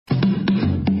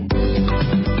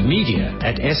Media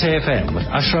at SAFM with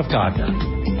Ashraf Garda.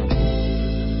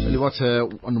 Tell you what,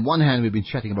 on one hand, we've been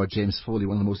chatting about James Foley.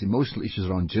 One of the most emotional issues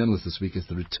around journalists this week is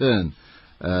the return,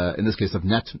 in this case, of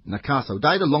Nat Nakasa, who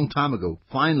died a long time ago,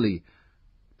 finally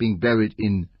being buried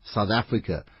in South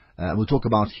Africa. We'll talk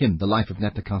about him, the life of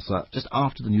Nat Nakasa, just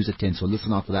after the news at 10. So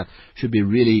listen after that. Should be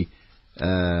really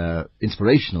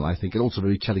inspirational, I think, and also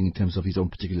very telling in terms of his own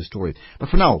particular story. But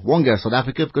for now, WONGA, South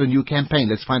Africa, have got a new campaign.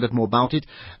 Let's find out more about it.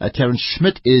 Taryn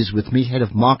Schmidt is with me, Head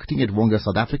of Marketing at WONGA,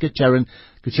 South Africa. Taryn,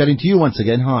 good chatting to you once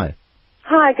again. Hi.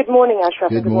 Hi, good morning,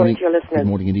 Ashraf. Good morning to your listeners. Good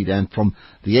morning indeed. And from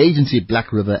the agency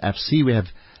Black River FC, we have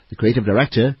the creative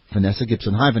director, Vannessa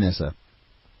Gibson. Hi, Vannessa.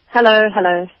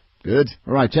 Hello. Good.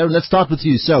 All right, Taryn, let's start with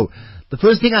you. So, the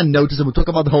first thing I noticed, and we'll talk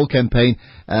about the whole campaign,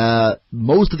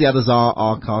 most of the others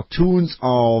are cartoons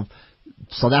of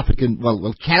South African,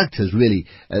 well, characters, really.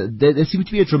 There seems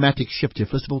to be a dramatic shift here.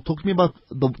 First of all, talk to me about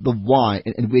the why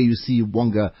and where you see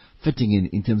WONGA fitting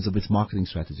in terms of its marketing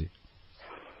strategy.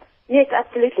 Yes,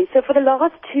 absolutely. So for the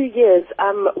last 2 years,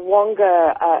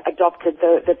 WONGA adopted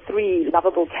the three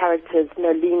lovable characters,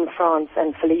 Nolene, France,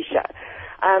 and Felicia.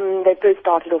 They first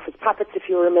started off as puppets, if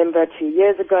you remember, 2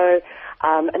 years ago,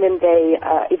 and then they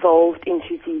evolved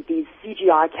into these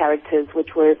CGI characters, which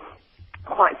were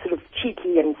quite sort of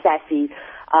cheeky and sassy,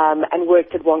 and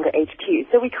worked at WONGA HQ.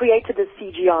 So we created this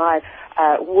CGI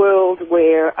world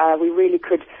where we really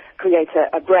could create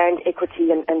a brand equity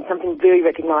and something very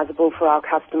recognizable for our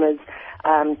customers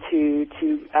to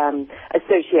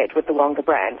associate with the WONGA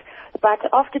brand. But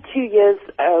after 2 years,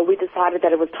 we decided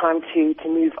that it was time to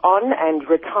move on and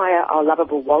retire our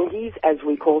lovable Wongies, as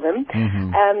we call them.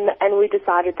 Mm-hmm. And we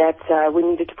decided that we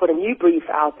needed to put a new brief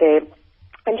out there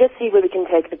and just see where we can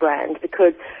take the brand,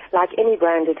 because like any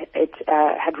brand, it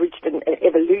had reached an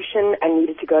evolution and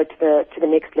needed to go to the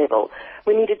next level.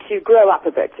 We needed to grow up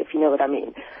a bit, if you know what I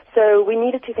mean. So we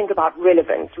needed to think about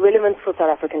relevance for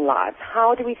South African lives.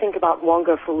 How do we think about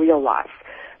WONGA for real life?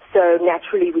 So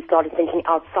naturally, we started thinking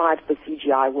outside the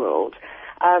CGI world.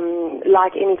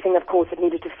 Like anything, of course, it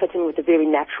needed to fit in with a very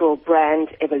natural brand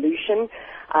evolution.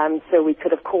 So we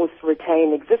could, of course,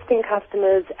 retain existing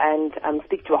customers and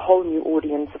speak to a whole new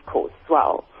audience, of course, as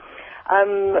well.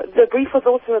 The brief was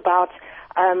also about,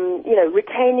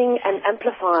 retaining and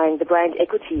amplifying the brand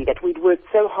equity that we'd worked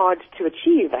so hard to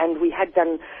achieve, and we had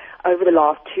done over the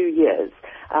last 2 years.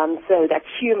 So that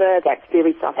humor, that's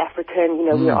very South African.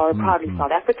 We are a proudly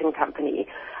South African company.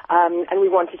 And we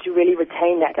wanted to really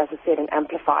retain that, as I said, and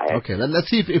amplify it. Okay, let's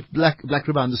see if Black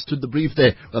River understood the brief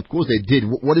there. Of course they did.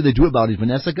 What did they do about it,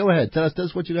 Vannessa? Go ahead. Tell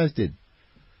us what you guys did.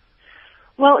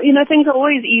 Well, things are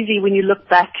always easy when you look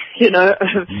back,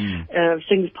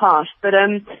 things past. But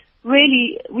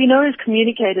really, we know as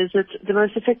communicators that the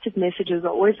most effective messages are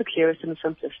always the clearest and the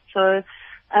simplest. So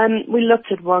we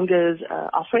looked at WONGA's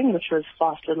offering, which was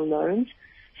fast little loans.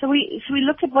 So we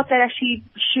looked at what that actually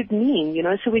should mean,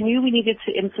 So we knew we needed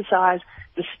to emphasize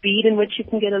the speed in which you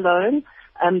can get a loan,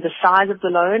 the size of the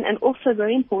loan, and also,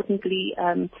 very importantly,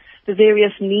 the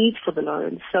various needs for the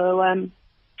loan. So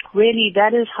really,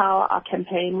 that is how our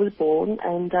campaign was born,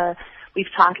 and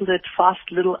we've titled it "Fast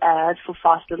Little Ads for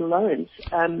Fast Little Loans."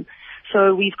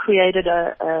 So we've created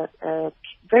a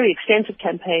very extensive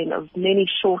campaign of many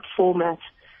short format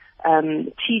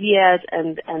TV ads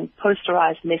and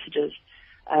posterized messages.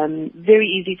 Very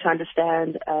easy to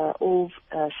understand, all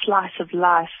slice of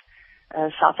life,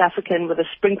 South African with a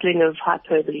sprinkling of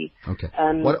hyperbole. Okay.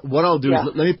 What I'll do is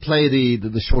let me play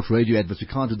the short radio adverts. We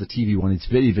can't do the TV one. It's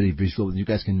very, very visual, and you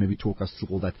guys can maybe talk us through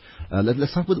all that.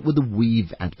 Let's start with the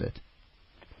weave advert.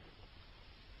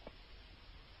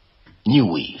 New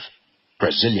weave,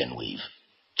 Brazilian weave,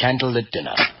 candlelit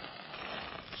dinner,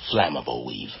 flammable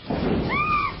weave.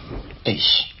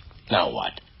 Ish. Now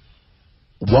what?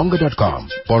 WONGA.com.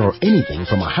 Borrow anything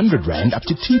from 100 Rand up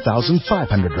to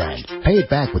 2,500 Rand. Pay it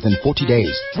back within 40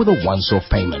 days with a once-off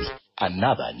payment.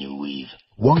 Another new weave.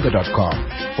 WONGA.com.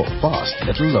 For fast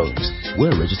little loans.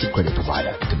 We're a registered credit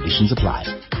provider. Conditions apply.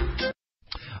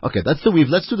 Okay, that's the weave.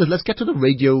 Let's do this. Let's get to the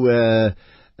radio,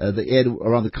 the ad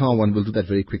around the car one. We'll do that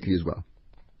very quickly as well.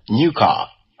 New car.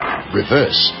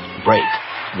 Reverse. Brake.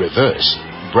 Reverse.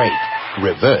 Brake.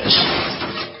 Reverse.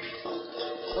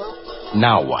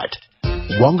 Now what?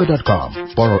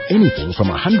 WONGA.com. Borrow anything from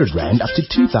 100 Rand up to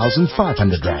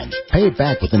 2,500 Rand. Pay it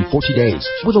back within 40 days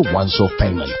with a once-off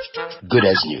payment. Good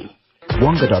as new.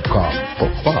 WONGA.com.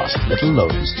 For fast little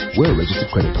loans. We're a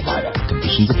registered credit provider.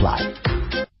 Conditions apply.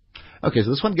 Okay,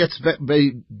 so this one gets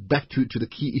back to the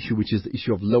key issue, which is the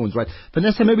issue of loans, right?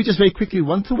 Vannessa, maybe just very quickly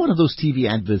run through one of those TV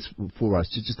adverts for us,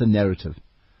 just a narrative.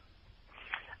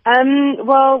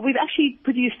 Well, we've actually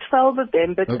produced 12 of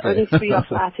them, but only 3 are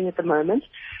flighting at the moment.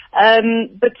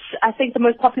 But I think the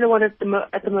most popular one at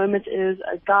the moment is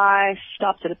a guy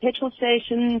stops at a petrol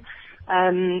station,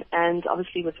 and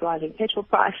obviously with rising petrol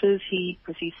prices, he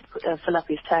proceeds to fill up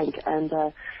his tank, and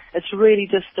it's really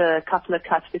just a couple of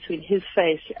cuts between his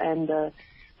face and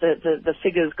the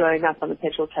figures going up on the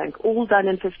petrol tank, all done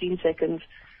in 15 seconds,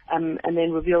 and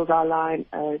then reveals our line,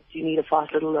 do you need a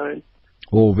fast little loan?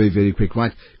 Oh, very, very quick,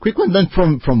 right? Quick one then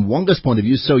from WONGA's point of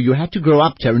view. So you had to grow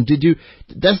up, Taryn.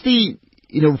 Does the,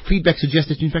 feedback suggest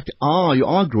that you in fact you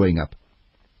are growing up?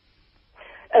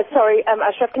 Sorry,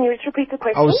 Ashraf, can you just repeat the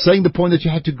question? I was saying the point that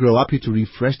you had to grow up, you had to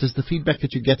refresh. Does the feedback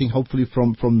that you're getting, hopefully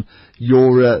from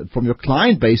your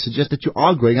client base, suggest that you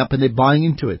are growing up and they're buying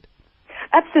into it?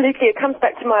 Absolutely. It comes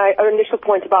back to my initial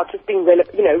point about just being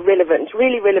relevant,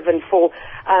 really relevant for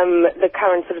the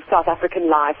current sort of South African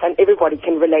life, and everybody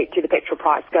can relate to the petrol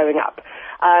price going up.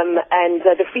 And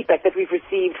the feedback that we've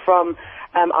received from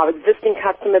our existing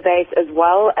customer base as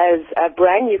well as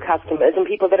brand new customers and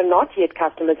people that are not yet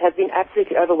customers has been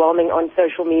absolutely overwhelming on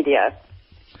social media.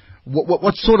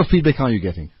 What sort of feedback are you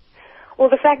getting? Well,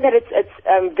 the fact that it's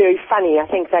very funny, I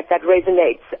think that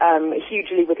resonates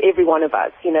hugely with every one of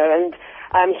us,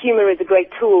 and humor is a great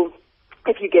tool,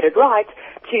 if you get it right,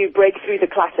 to break through the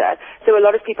clutter. So a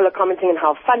lot of people are commenting on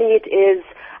how funny it is,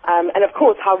 and of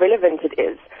course how relevant it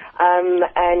is. And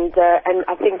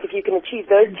I think if you can achieve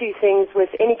those two things with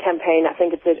any campaign, I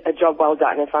think it's a job well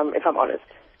done, if I'm honest.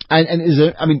 And is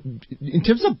there, in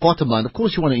terms of bottom line, of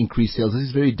course you want to increase sales.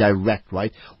 This is very direct,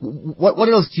 right? What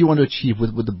else do you want to achieve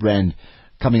with the brand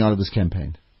coming out of this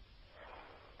campaign?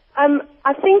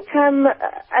 I think,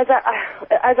 as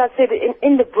I said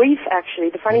in the brief, actually,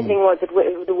 the funny thing was that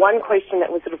the one question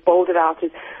that was sort of bolded out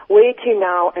is where to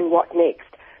now and what next.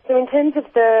 So in terms of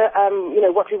the,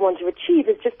 what we want to achieve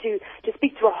is just to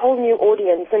speak to a whole new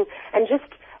audience and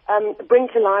just bring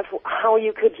to life how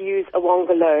you could use a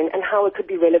WONGA loan and how it could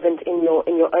be relevant in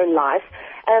your own life,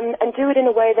 and do it in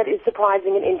a way that is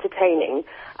surprising and entertaining.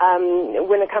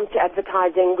 When it comes to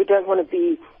advertising, we don't want to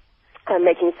be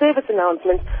making service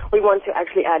announcements. We want to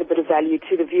actually add a bit of value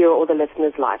to the viewer or the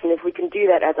listener's life, and if we can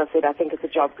do that, as I said, I think it's a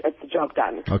job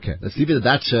done. Okay, let's leave it at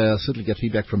that. Certainly get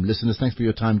feedback from listeners. Thanks for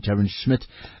your time, Taryn Schmidt,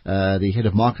 the head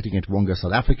of marketing at WONGA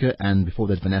South Africa, and before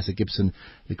that, Vannessa Gibson,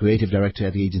 the creative director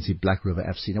at the agency Black River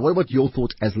FC. Now, what about your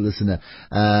thoughts as a listener?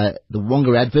 The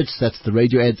WONGA adverts, that's the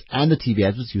radio ads and the TV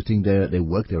adverts, you think they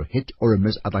work, they're a hit or a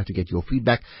miss? I'd like to get your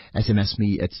feedback. SMS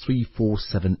me at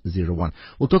 34701.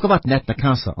 We'll talk about Nat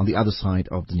Nakasa on the other side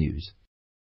of the news.